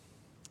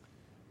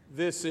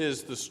This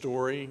is the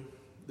story.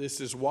 This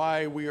is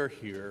why we are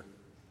here.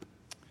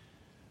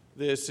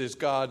 This is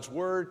God's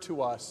word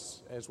to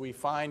us as we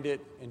find it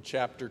in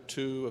chapter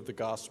 2 of the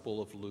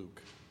Gospel of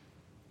Luke.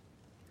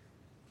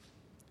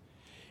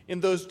 In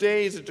those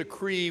days, a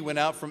decree went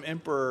out from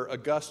Emperor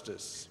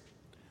Augustus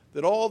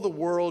that all the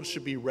world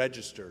should be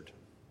registered.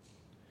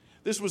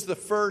 This was the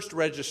first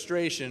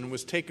registration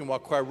was taken while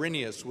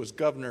Quirinius was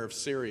governor of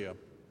Syria.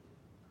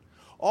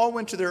 All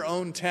went to their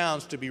own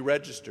towns to be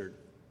registered.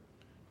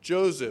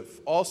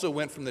 Joseph also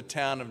went from the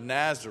town of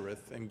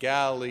Nazareth in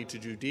Galilee to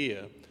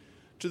Judea,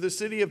 to the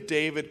city of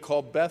David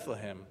called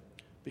Bethlehem,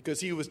 because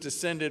he was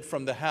descended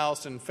from the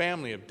house and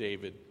family of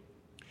David.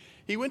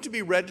 He went to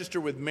be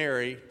registered with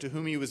Mary, to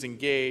whom he was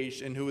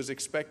engaged and who was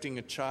expecting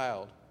a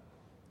child.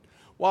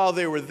 While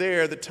they were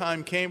there, the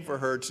time came for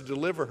her to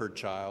deliver her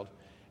child,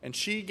 and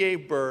she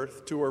gave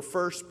birth to her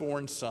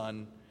firstborn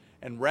son,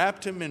 and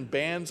wrapped him in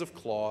bands of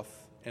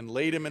cloth, and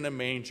laid him in a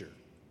manger,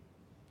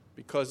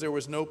 because there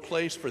was no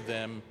place for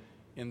them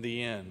in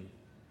the inn.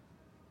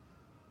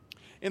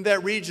 In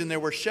that region there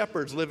were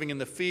shepherds living in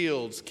the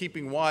fields,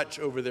 keeping watch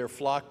over their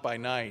flock by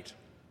night.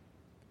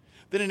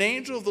 Then an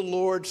angel of the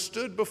Lord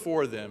stood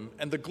before them,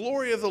 and the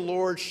glory of the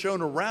Lord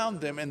shone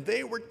around them, and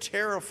they were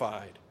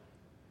terrified.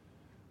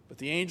 But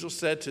the angel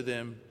said to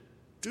them,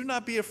 "Do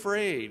not be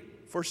afraid,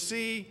 for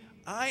see,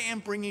 I am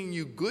bringing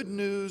you good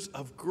news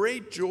of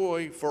great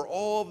joy for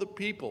all the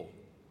people.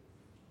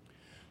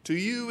 To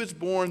you is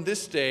born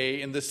this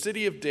day in the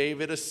city of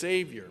David a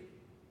Savior,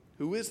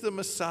 who is the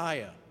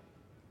Messiah,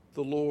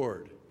 the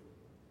Lord.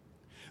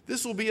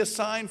 This will be a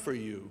sign for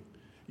you.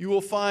 You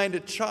will find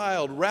a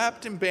child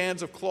wrapped in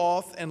bands of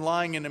cloth and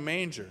lying in a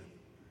manger."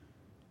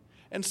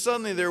 And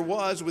suddenly there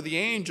was with the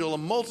angel a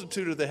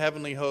multitude of the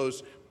heavenly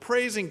hosts,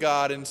 praising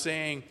God and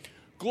saying,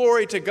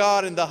 "Glory to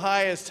God in the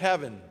highest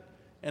heaven,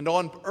 and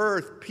on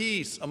earth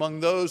peace among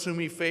those whom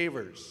he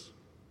favors."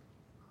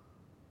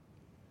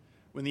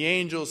 When the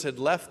angels had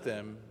left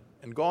them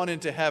and gone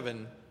into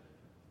heaven,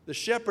 the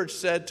shepherds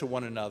said to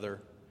one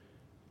another,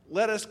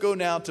 "Let us go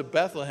now to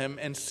Bethlehem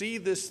and see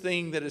this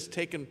thing that has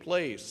taken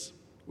place,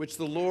 which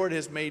the Lord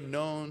has made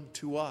known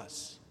to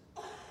us."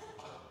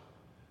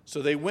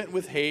 So they went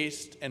with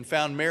haste and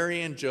found Mary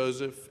and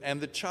Joseph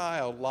and the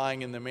child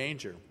lying in the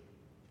manger.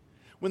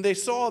 When they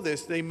saw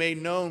this, they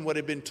made known what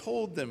had been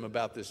told them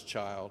about this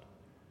child,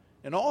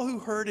 and all who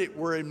heard it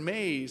were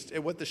amazed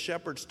at what the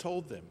shepherds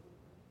told them.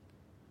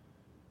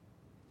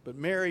 But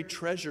Mary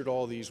treasured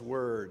all these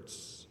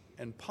words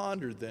and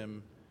pondered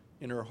them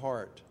in her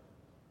heart.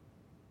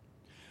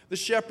 The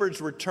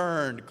shepherds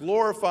returned,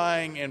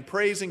 glorifying and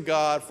praising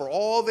God for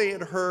all they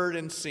had heard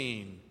and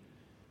seen,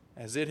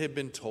 as it had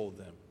been told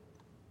them.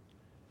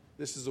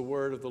 This is the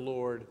word of the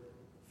Lord.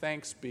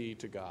 Thanks be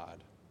to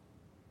God.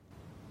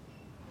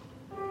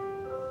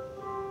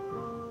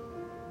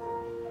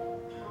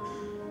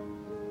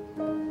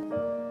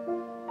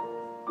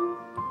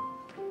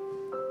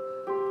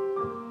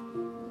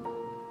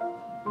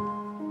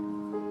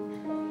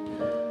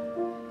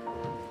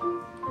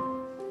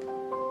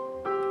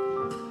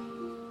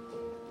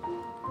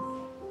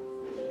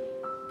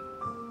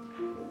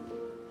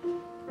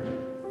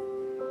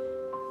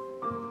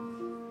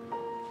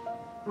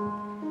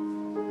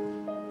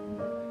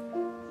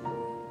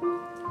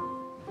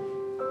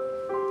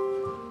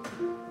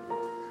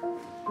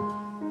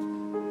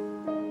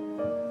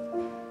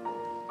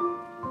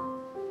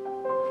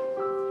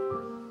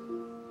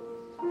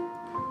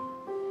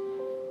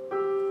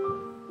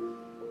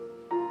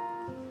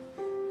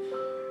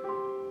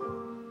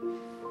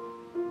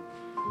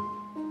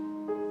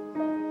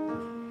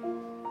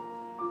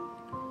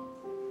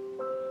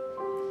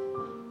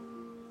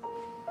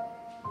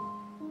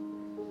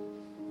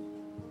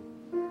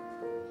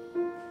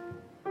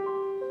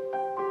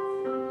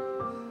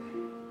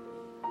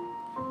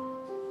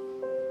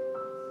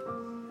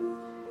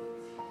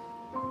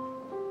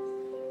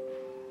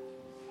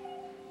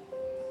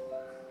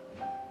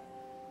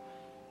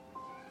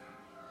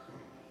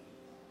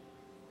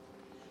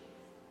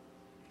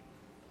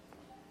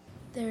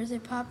 There is a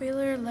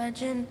popular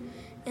legend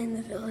in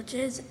the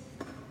villages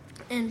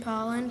in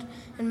Poland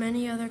and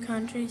many other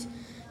countries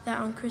that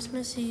on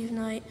Christmas Eve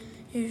night,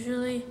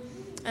 usually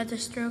at the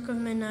stroke of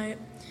midnight,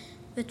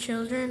 the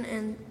children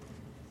and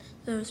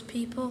those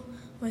people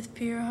with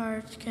pure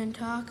hearts can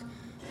talk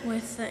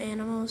with the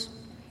animals.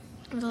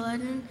 The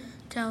legend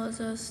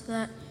tells us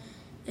that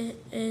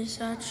it is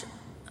such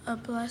a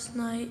blessed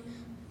night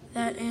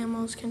that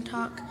animals can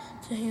talk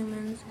to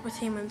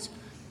humans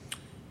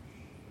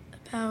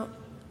about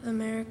the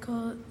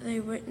miracle they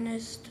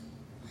witnessed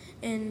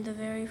in the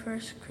very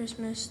first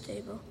Christmas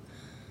stable.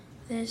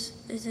 This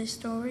is a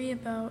story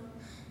about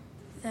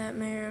that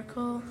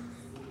miracle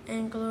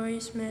and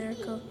glorious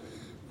miracle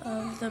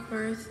of the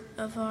birth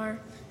of our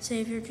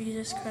Savior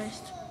Jesus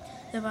Christ.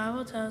 The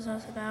Bible tells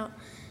us about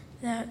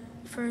that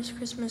first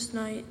Christmas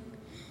night,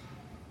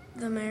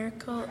 the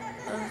miracle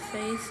of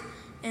faith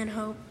and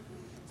hope,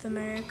 the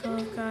miracle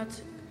of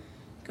God's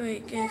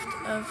great gift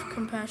of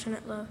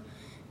compassionate love.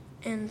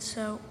 And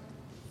so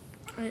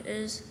it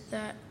is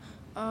that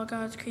All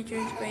God's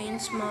creatures, great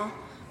and small,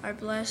 are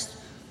blessed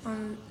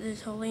on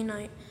this holy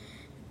night,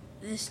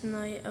 this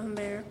night of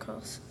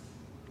miracles.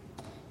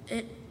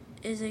 It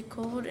is a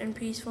cold and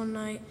peaceful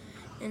night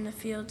in the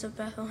fields of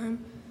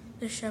Bethlehem.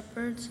 The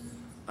shepherds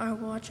are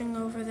watching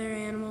over their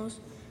animals.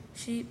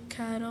 Sheep,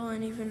 cattle,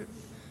 and even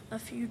a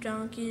few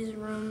donkeys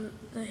roam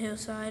the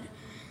hillside.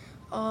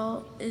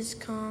 All is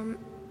calm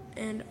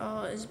and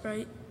all is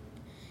bright,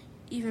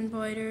 even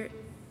brighter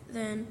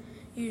than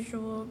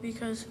usual,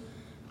 because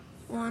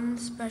one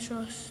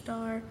special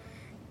star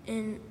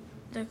in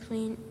the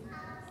clean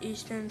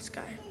eastern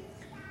sky.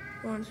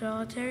 One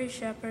solitary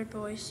shepherd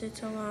boy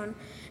sits alone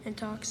and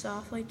talks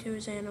softly to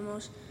his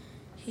animals.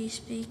 He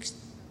speaks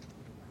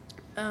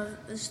of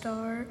the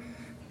star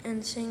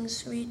and sings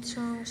sweet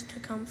songs to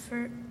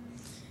comfort.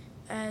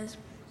 As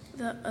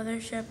the other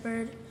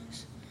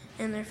shepherds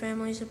and their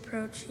families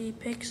approach, he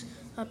picks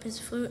up his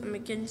flute and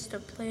begins to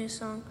play a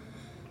song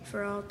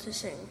for all to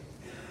sing.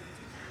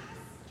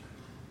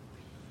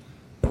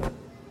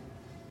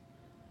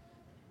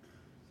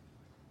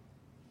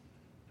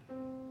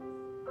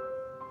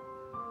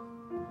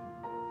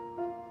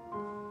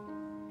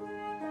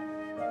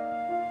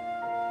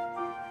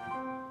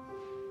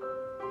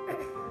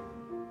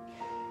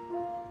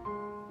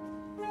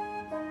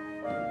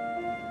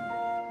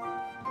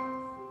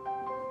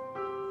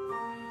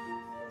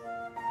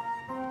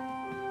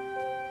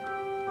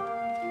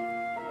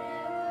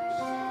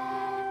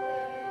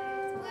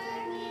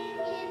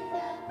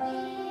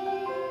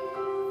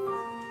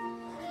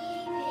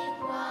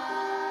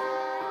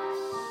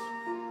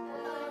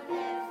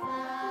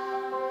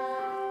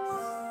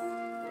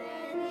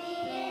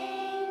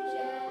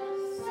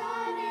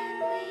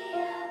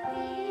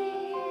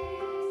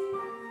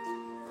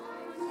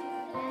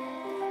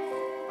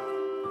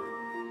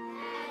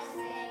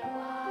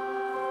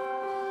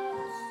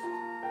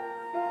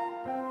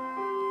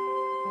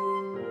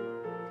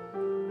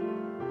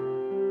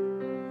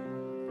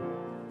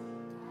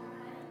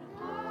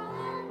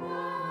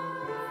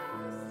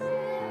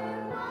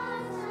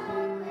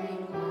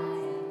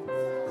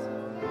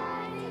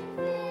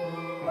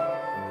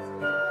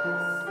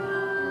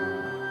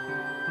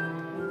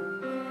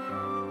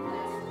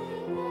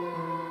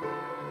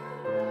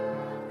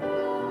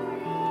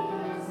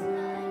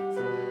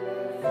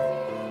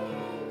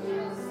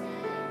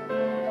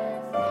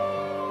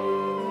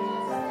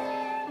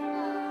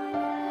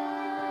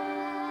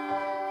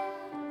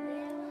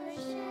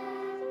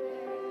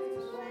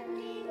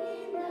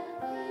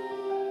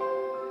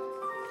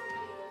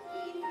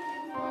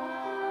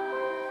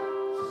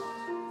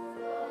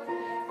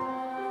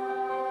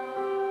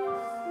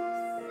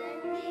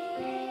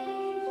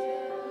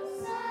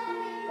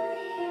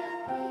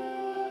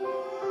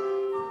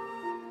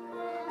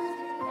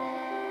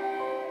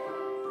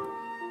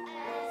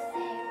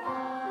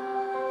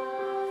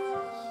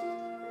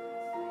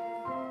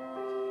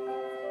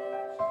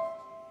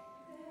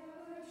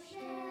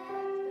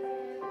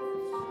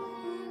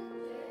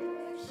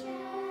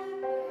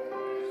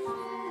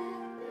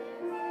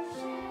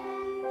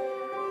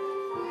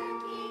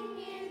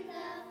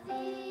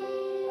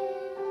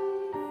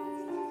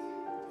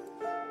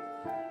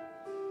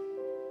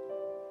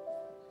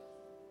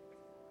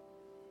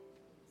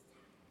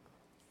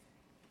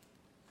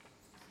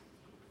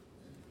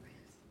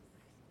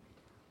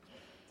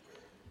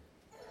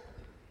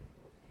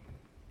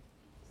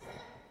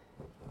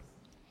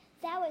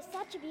 That was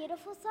such a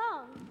beautiful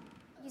song.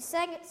 You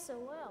sang it so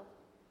well.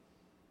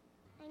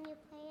 And you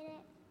played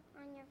it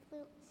on your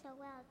flute so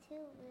well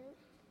too, Luke.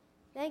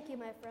 Thank you,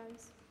 my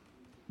friends.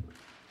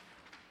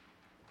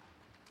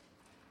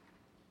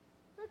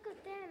 Look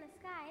up there in the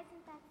sky.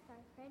 Isn't that star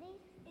pretty?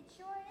 It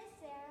sure is,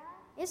 Sarah.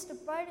 It's the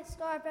brightest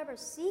star I've ever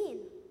seen.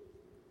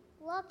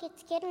 Look,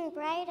 it's getting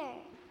brighter.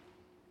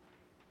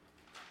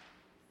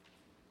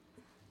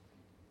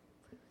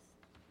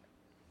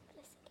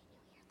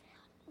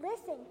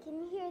 Listen, can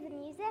you hear the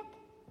music?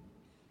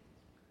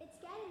 It's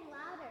getting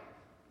louder.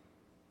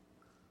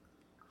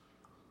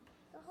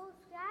 The whole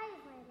sky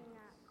is lighting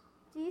up.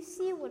 Do you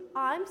see what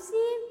I'm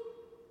seeing?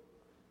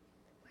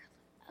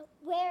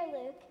 Where,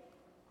 Luke?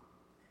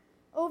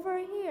 Over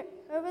here,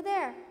 over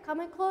there,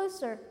 coming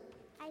closer.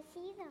 I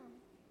see them.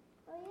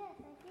 Oh yes,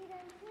 I see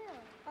them too.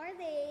 Are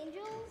they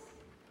angels?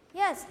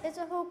 Yes, it's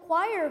a whole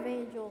choir of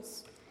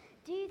angels.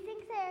 Do you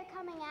think they're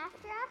coming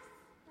after us?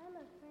 I'm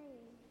afraid.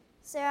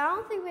 Sarah, I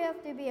don't think we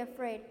have to be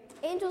afraid.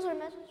 Angels are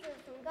messengers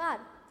from God.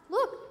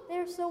 Look,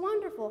 they're so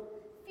wonderful.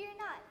 Fear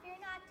not, dear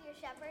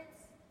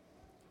shepherds.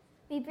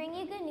 We bring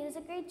you good news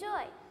of great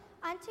joy.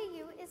 Unto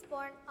you is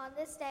born on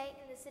this day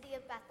in the city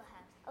of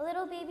Bethlehem A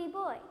little baby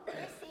boy. the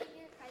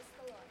Savior Christ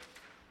the Lord.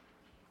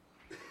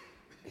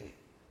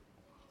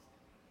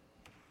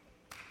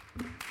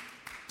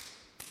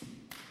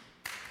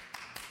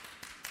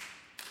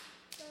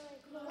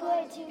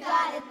 Glory to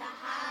God in the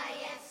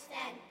highest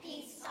and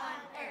peace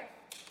on earth.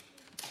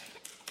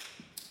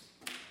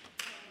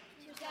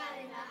 To God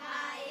in the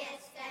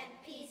highest and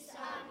peace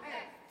on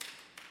earth.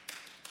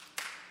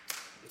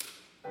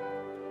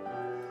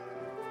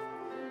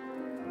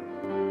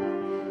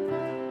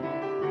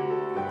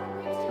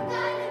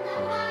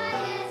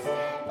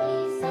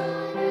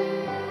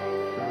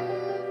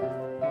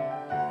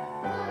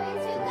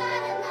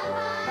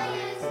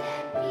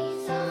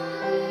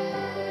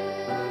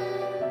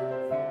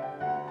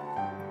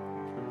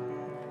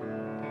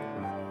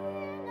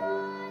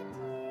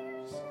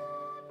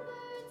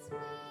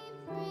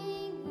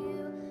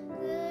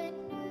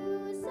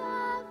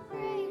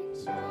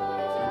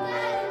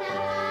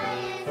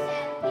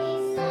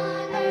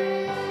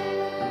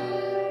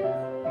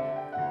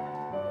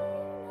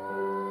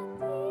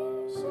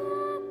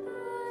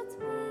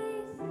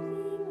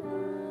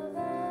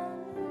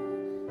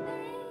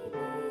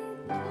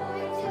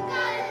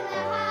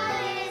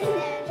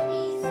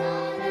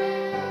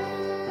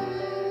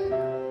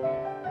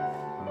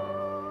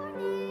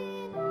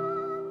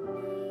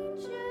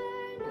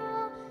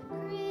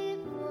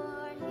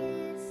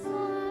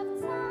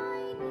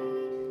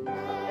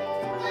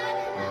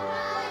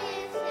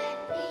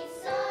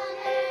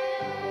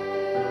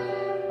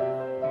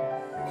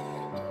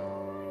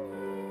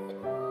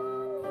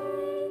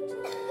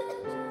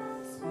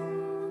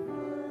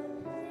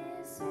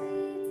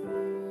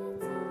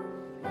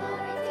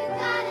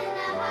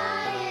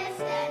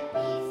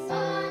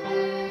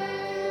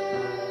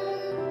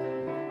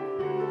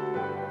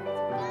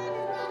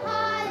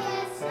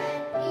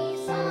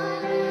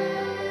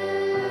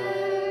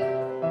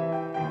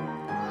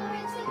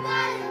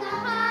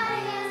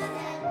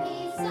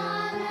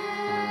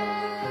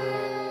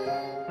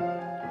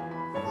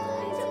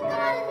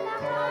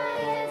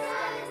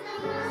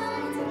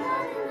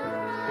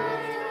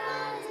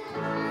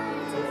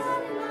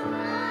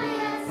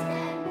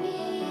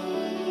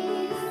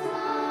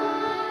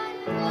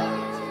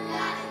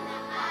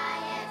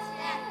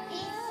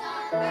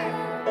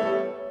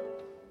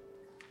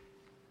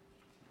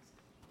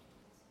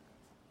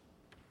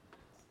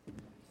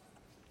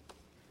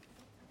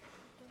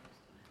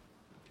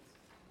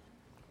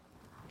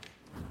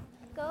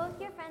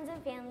 friends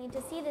and family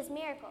to see this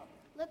miracle.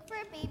 Look for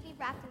a baby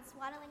wrapped in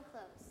swaddling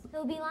clothes.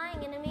 He'll be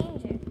lying in a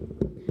manger.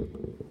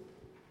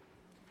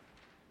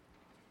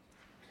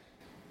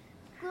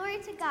 Glory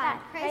to God.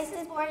 Christ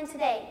is born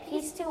today.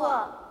 Peace to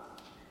all.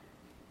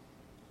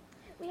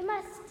 We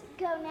must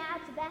go now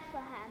to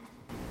Bethlehem.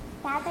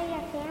 Gather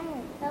your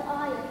family. Tell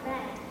all your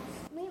friends.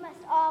 We must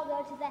all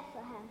go to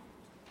Bethlehem.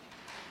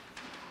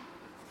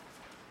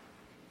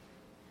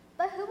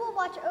 But who will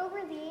watch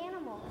over the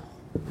animals?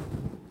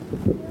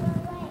 You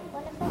are right.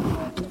 One of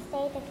us needs to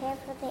stay to care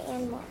for the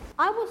animals.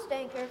 I will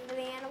stay and care for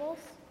the animals.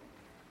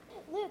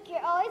 Luke,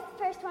 you're always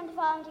the first one to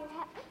volunteer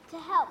to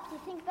help. You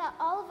think about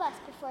all of us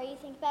before you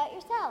think about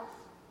yourself.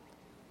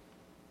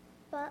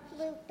 But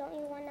Luke, don't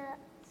you want to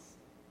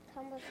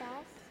come with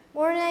us?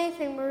 More than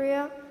anything,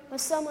 Maria,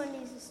 but someone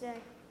needs to stay.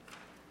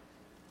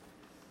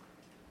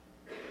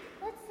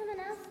 Let someone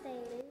else stay,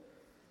 Luke.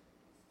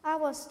 I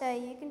will stay.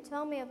 You can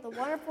tell me of the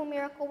wonderful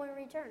miracle when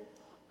we return.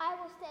 I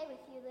will stay with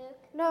you, Luke.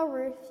 No,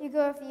 Ruth, you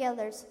go with the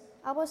others.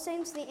 I will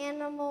sing to the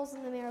animals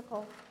in the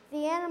miracle.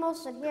 The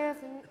animals should hear of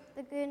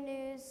the good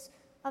news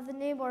of the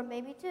newborn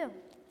baby too.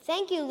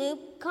 Thank you,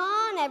 Luke. Come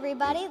on,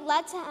 everybody.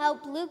 Let's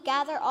help Luke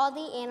gather all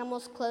the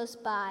animals close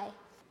by.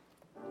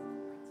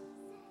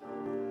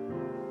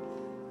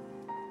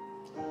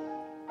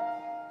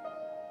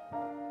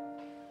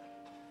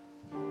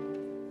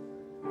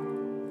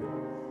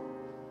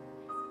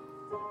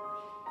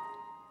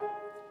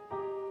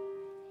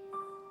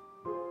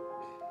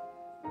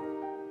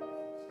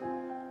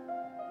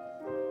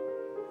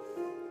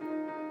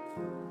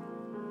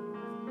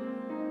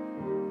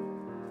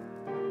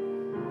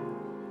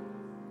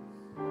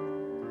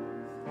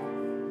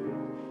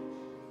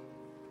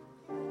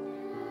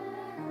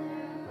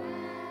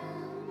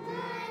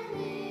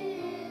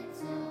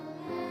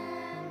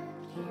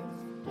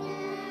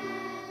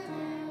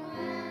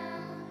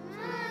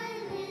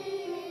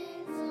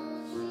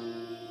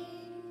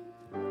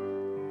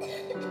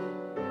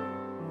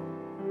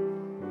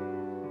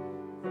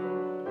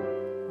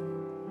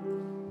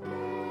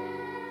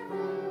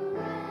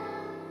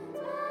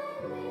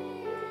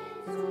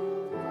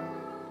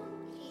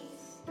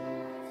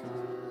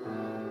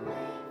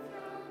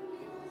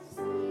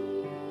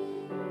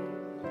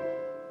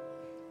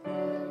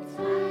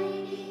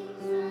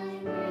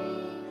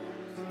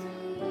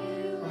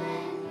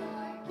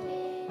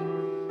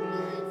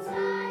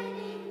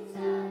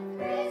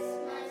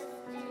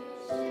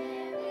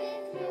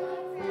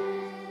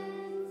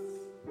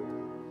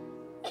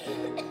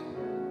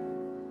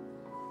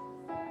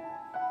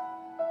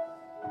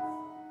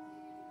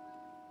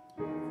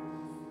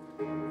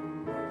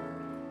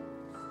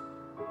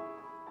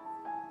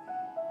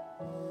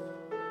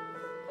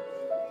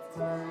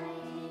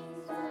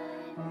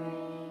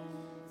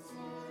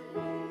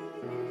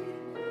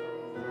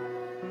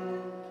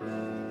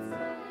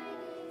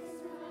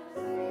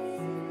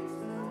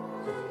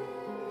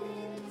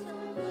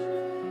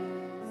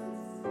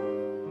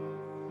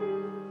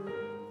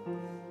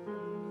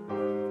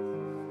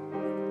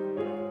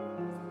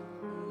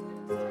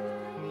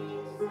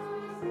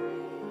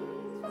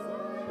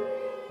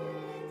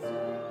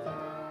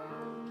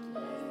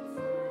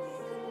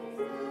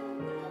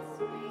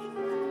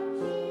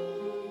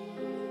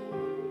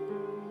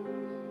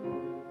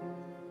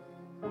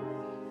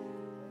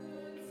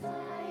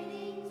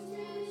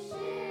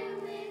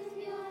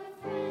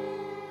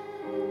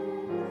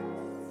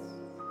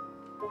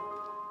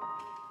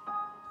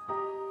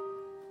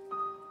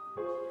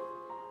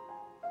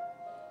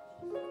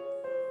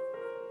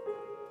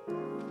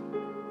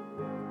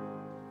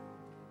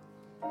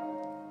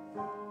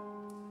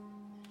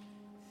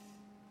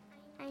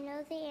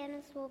 The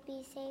animals will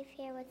be safe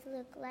here with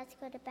Luke. Let's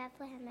go to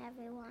Bethlehem,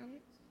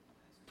 everyone.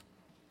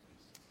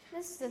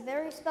 This is a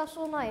very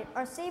special night.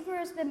 Our Savior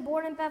has been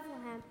born in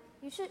Bethlehem.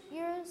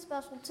 You're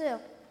special too.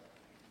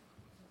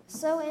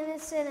 So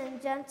innocent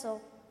and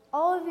gentle.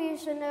 All of you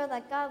should know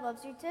that God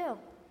loves you too.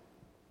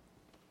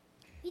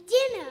 We do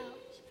know.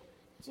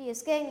 Gee,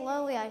 it's getting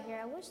lonely out here.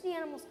 I wish the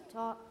animals could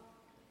talk.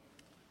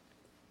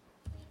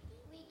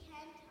 We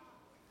can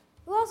talk.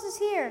 Who else is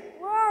here?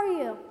 Where are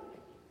you?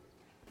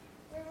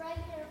 We're right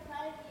here in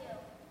front of you.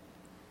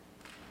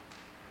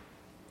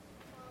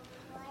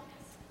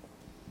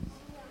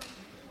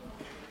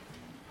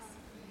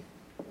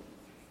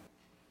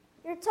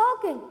 You're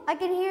talking. I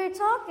can hear you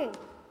talking.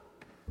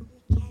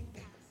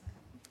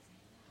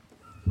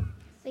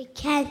 We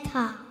can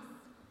talk.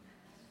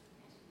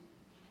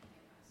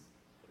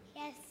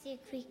 Yes,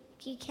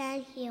 you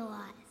can hear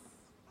us.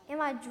 Am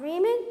I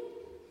dreaming?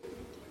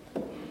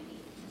 No,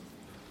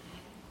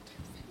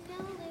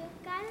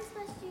 Luke. God has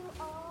blessed you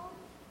all.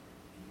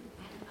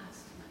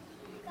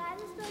 God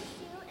has blessed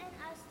you and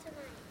us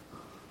tonight.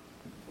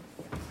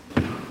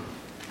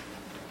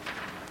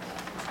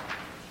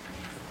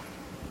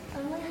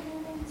 Only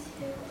humans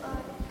who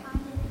are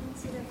kind and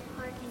sensitive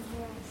heart can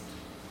hear us.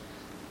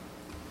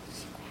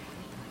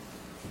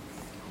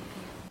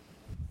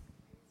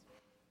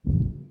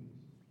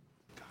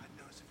 God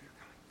knows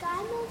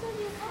of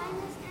your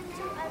kindness and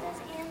to others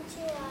and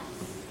to us.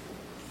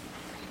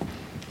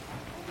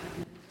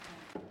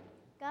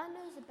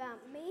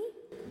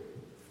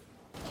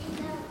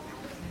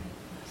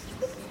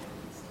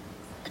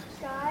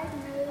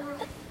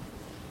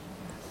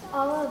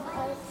 all of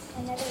us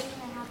and everything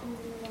that happens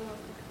in the world.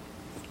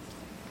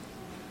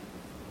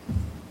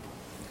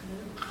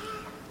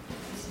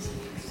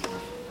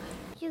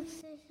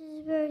 This is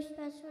a very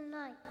special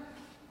night.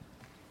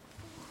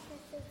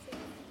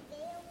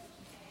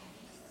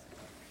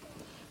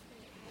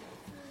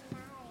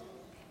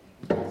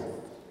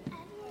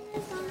 Everyone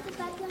has gone to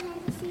Bethlehem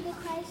to see the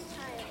Christ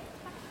child.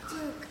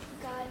 Luke,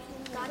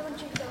 God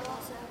wants you to go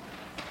also.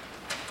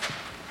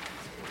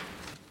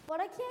 But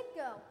I can't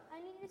go. I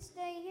need to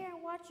stay here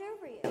and watch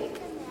over you. You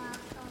can now.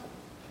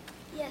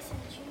 Yes,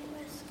 and you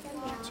must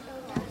watch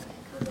over us.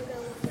 We will go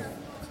with you.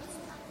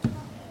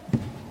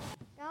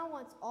 God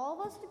wants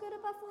all of us to go to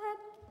Bethlehem?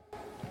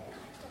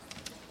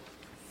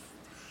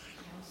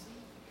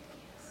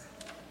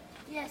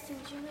 Yes, and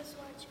you must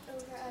watch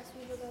over us.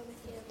 We will go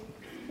with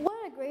you.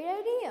 What a great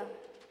idea.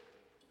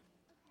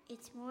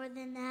 It's more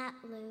than that,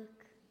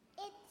 Luke.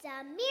 It's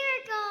a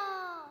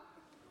miracle!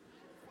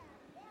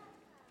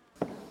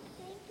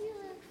 Thank you,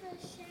 Luke, for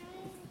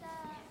sharing the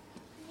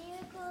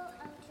miracle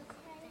of the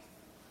Christ.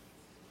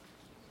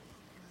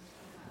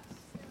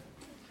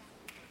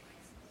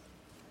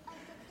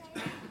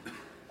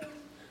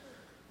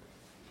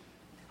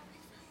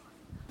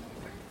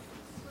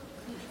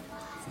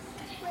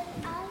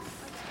 With us,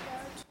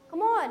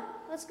 Come on,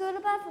 let's go to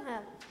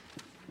Bethlehem.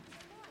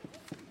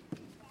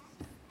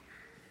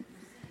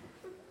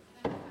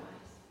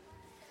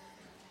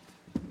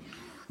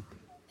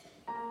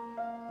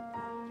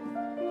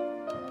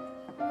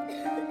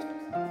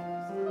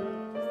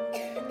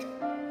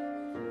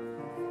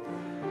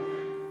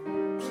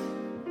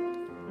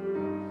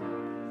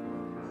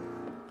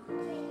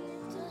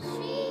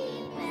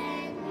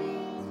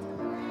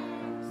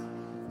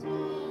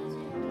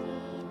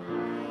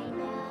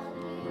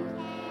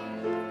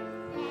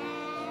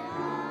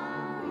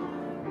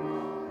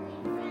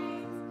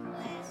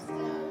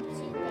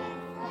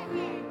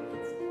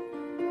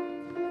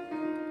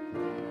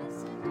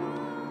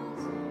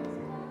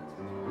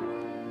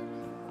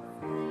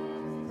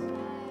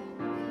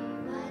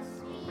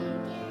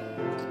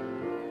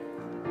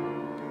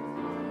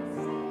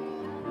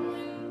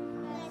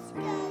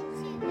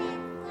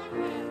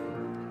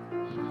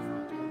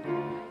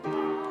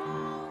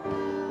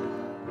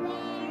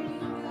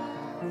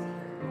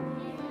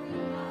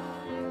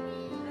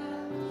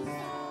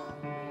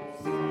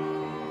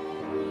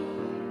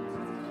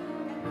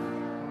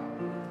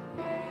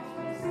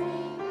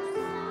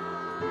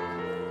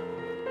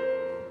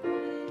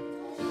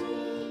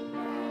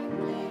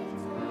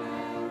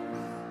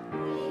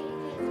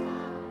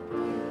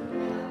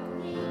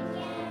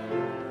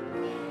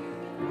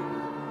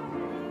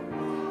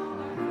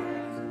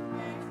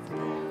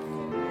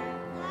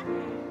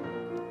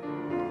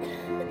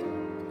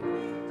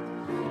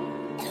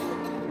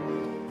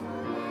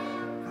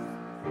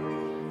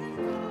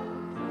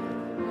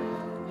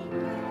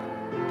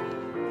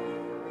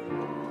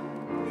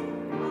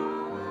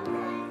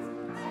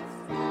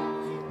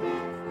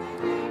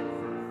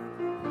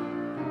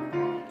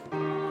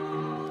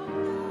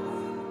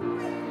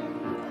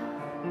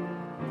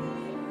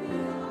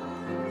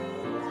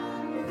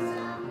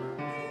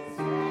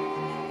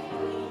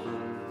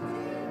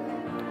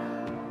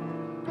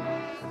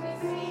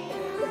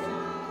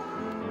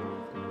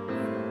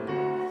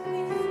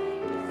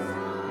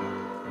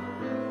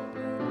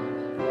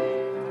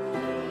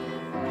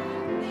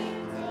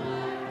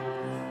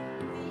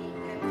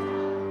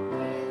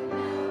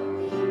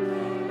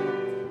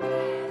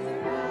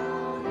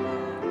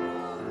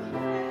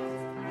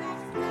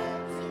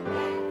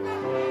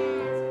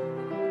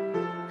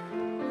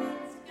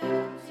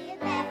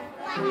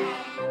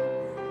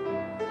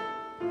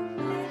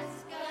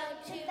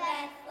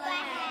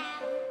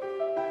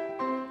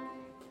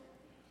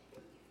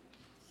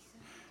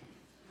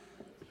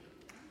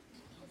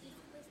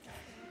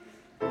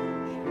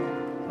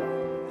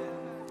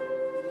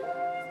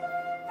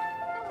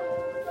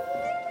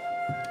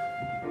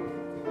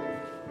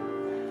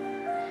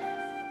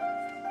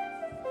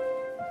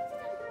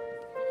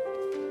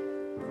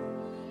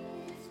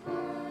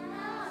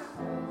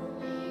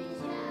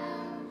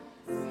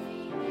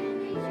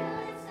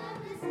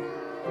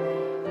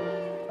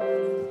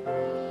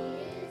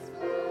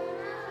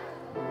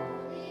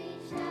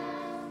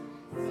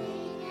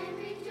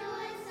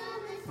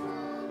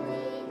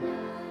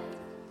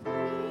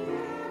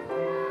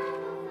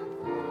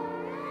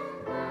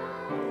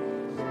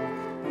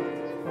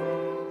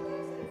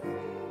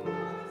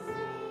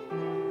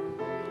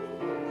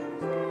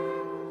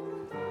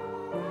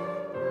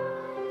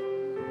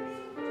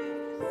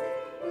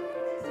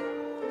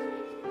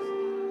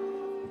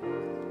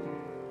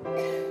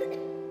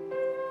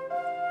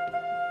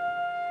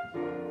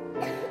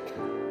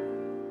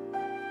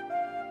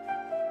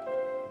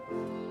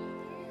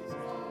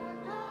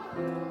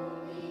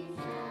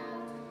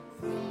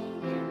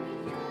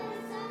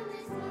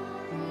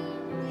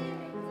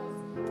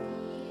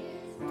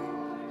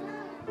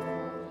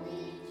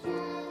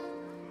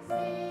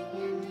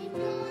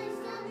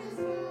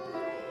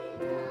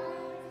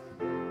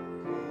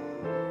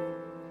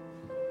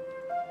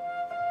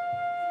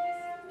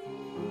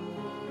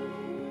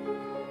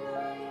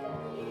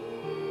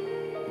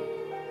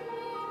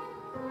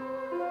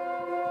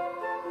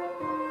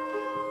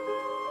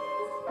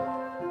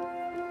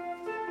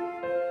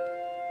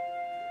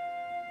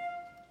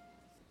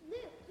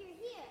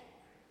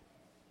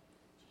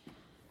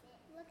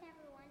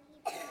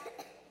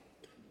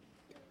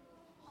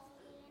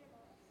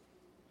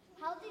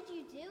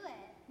 you do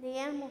it? The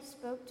animal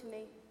spoke to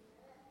me.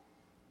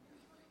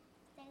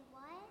 They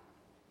what?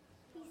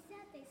 He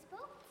said they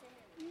spoke to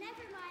him.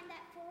 Never mind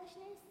that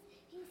foolishness.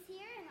 He's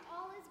here and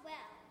all is well.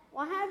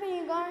 Why haven't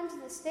you gone into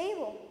the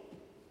stable?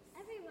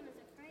 Everyone is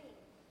afraid.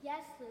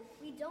 Yes, Luke,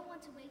 we don't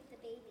want to wake the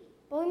baby.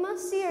 But we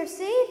must see our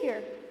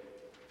Savior.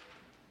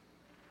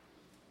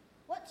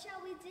 What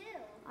shall we do?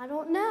 I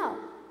don't know.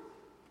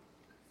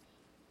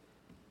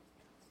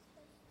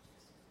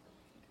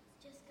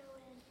 Just go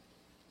in.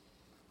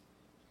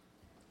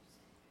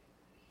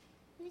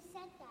 Who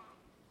said that?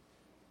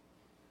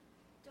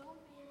 Don't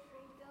be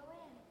afraid, go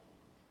in.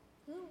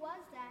 Who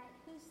was that?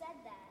 Who said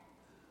that?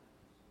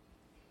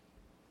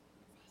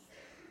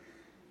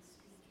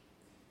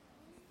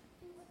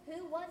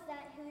 Who was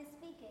that who is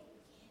speaking?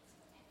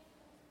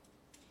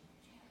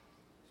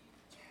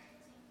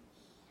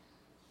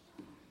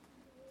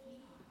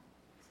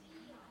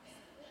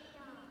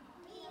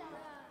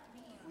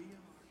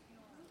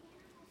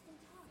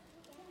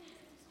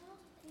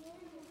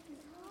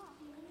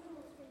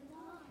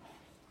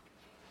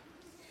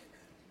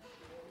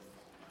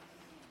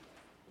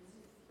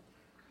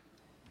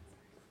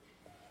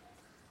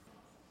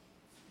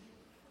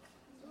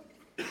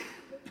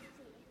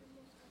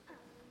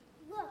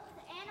 Look,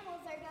 the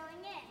animals are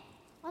going in.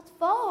 Let's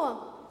follow him.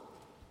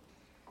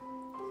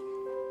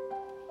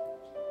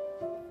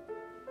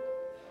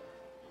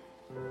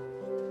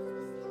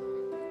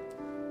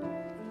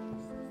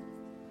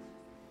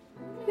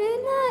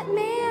 Midnight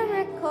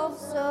miracle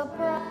so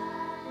bright.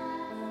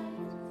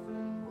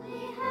 We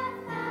have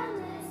found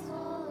this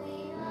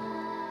holy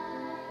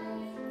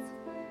light.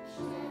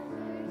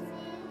 Shepherds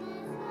in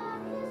his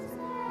darkest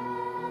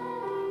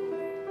night.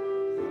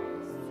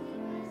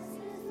 Sing us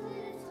his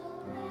little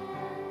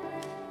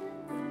bells.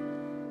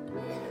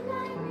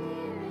 Midnight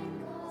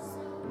miracle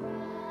so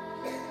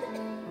bright.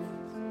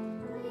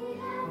 We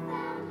have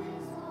found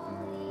this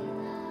holy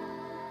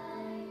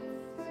light.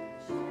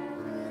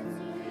 Shepherds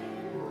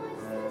hear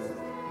voices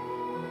praise.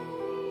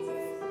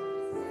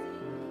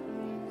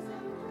 Singing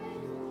some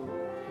grateful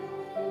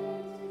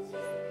praise.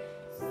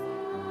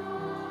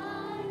 Silent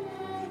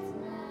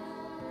night,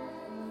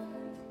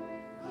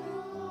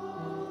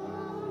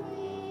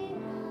 holy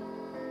night,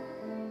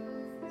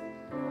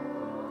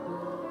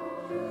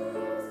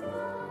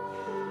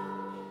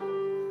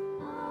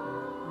 all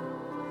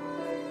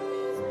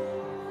is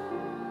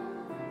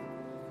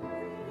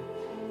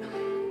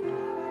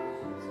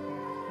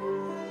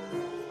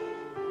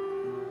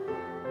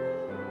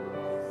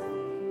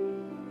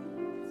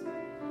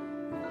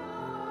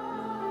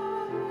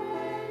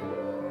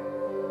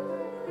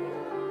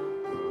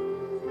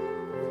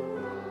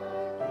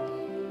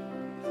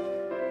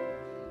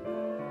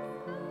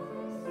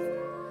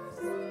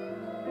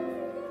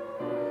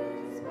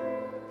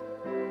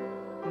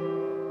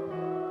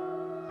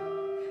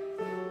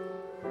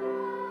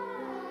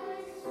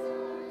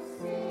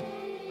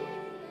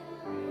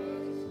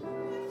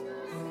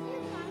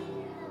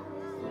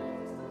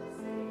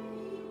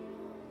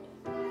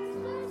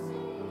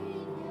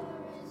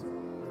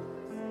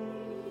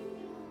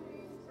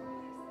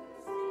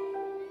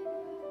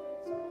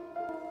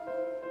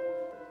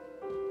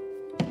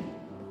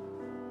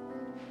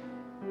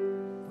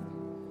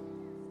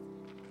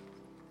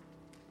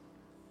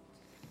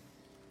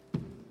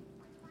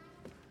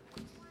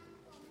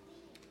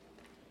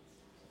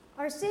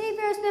Our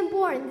Savior has been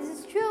born. This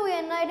is truly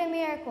a night of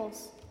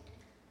miracles.